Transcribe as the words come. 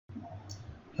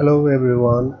Hello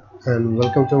everyone and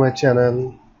welcome to my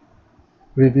channel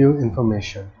Review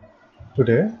Information.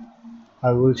 Today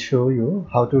I will show you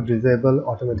how to disable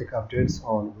automatic updates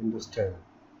on Windows 10.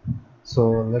 So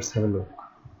let's have a look.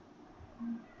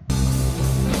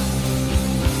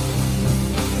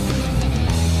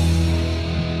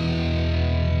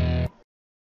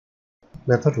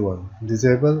 Method 1.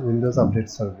 Disable Windows Update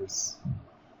Service.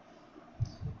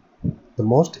 The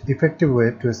most effective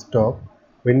way to stop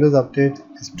Windows Update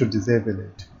is to disable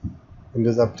it.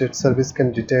 Windows Update Service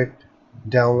can detect,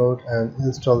 download and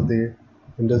install the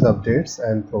Windows updates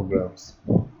and programs.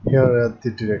 Here are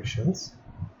the directions.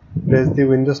 Press the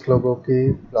Windows logo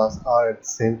key plus R at the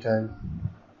same time,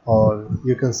 or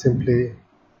you can simply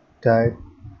type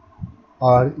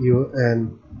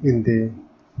RUN in the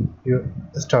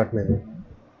start menu.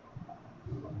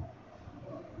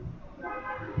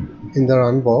 In the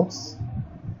run box,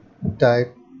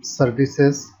 type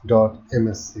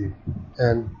services.msc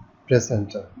and press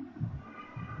enter.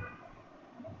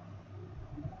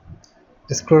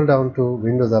 Scroll down to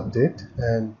Windows Update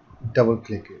and double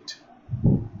click it.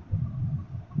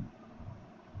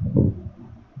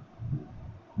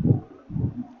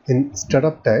 In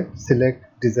startup type, select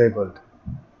disabled.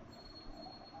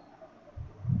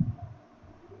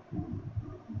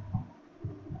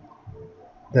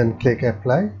 Then click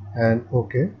apply and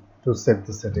OK to set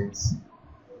the settings.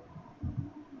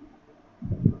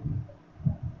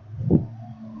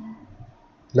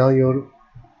 Now your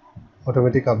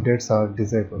automatic updates are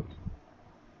disabled.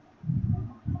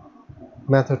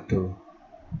 Method 2.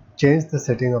 Change the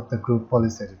setting of the group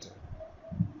policy editor.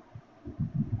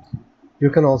 You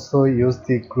can also use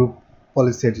the group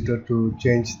policy editor to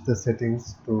change the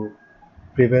settings to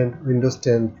prevent Windows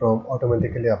 10 from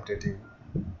automatically updating.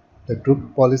 The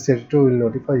group policy editor will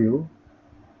notify you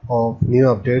of new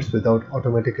updates without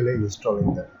automatically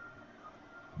installing them.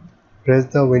 Press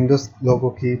the Windows logo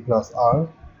key plus R,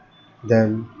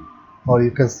 or you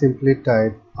can simply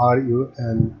type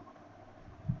RUN,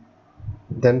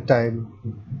 then type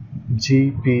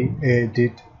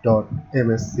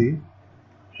gpadit.msc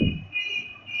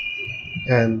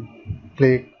and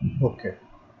click OK.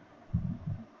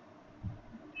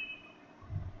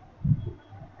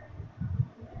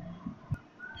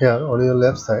 Here on your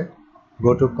left side,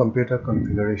 go to Computer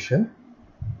Configuration,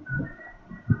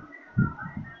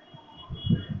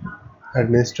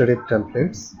 Administrative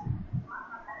Templates,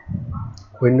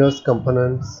 Windows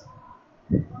Components,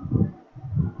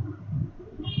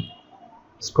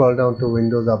 scroll down to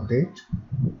Windows Update,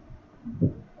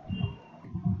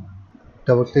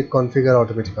 double click Configure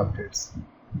Automatic Updates.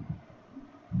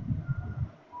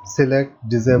 Select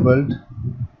Disabled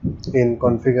in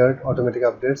Configured Automatic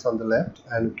Updates on the left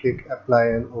and click Apply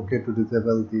and OK to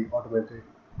disable the automatic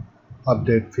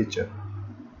update feature.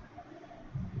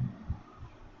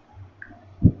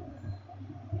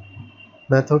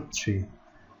 Method 3.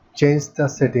 Change the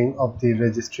setting of the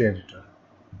registry editor.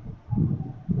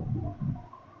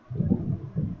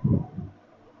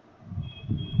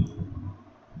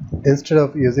 Instead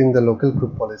of using the local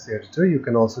group policy editor, you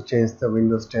can also change the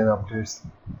Windows 10 updates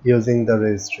using the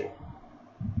registry.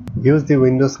 Use the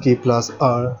Windows key plus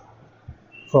R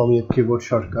from your keyboard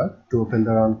shortcut to open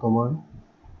the run command,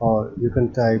 or you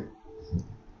can type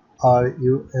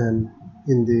RUN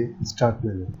in the start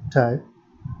menu. Type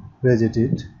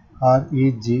regedit,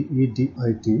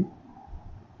 REGEDIT,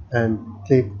 and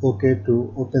click OK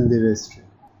to open the registry.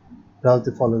 Browse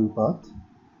the following path: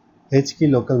 H key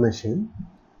local machine,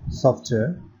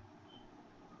 software,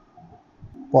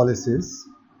 policies,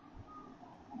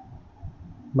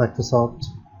 Microsoft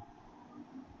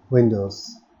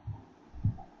Windows.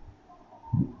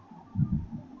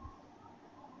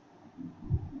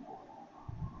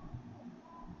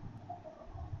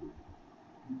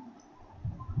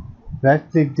 Right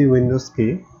click the Windows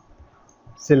key,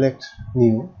 select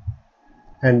New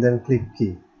and then click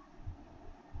Key.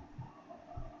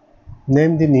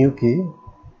 Name the new key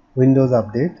Windows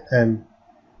Update and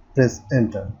press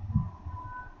enter.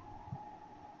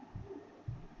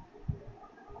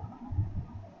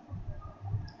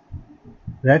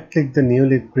 Right click the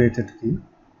newly created key,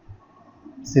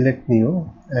 select New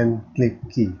and click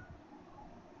Key.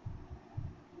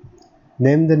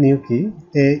 Name the new key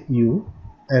AU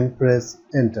and press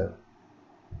enter.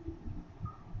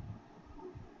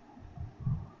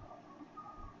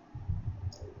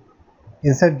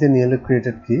 Insert the newly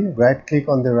created key, right click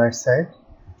on the right side,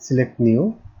 select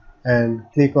New and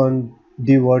click on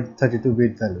DWORD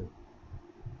 32-bit value.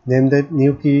 Name the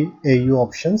new key AU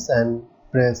options and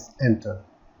press enter.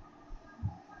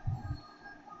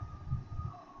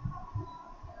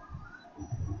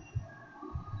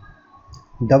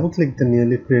 Double click the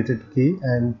newly created key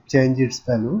and change its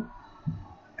value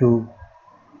to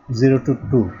 0 to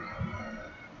 2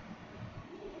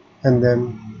 and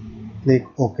then click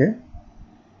OK.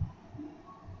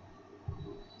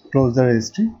 Close the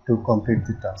registry to complete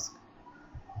the task.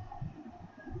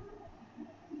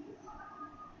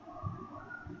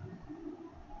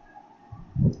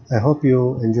 I hope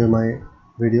you enjoy my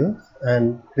videos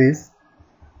and please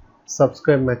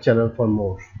subscribe my channel for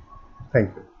more.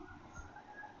 Thank you.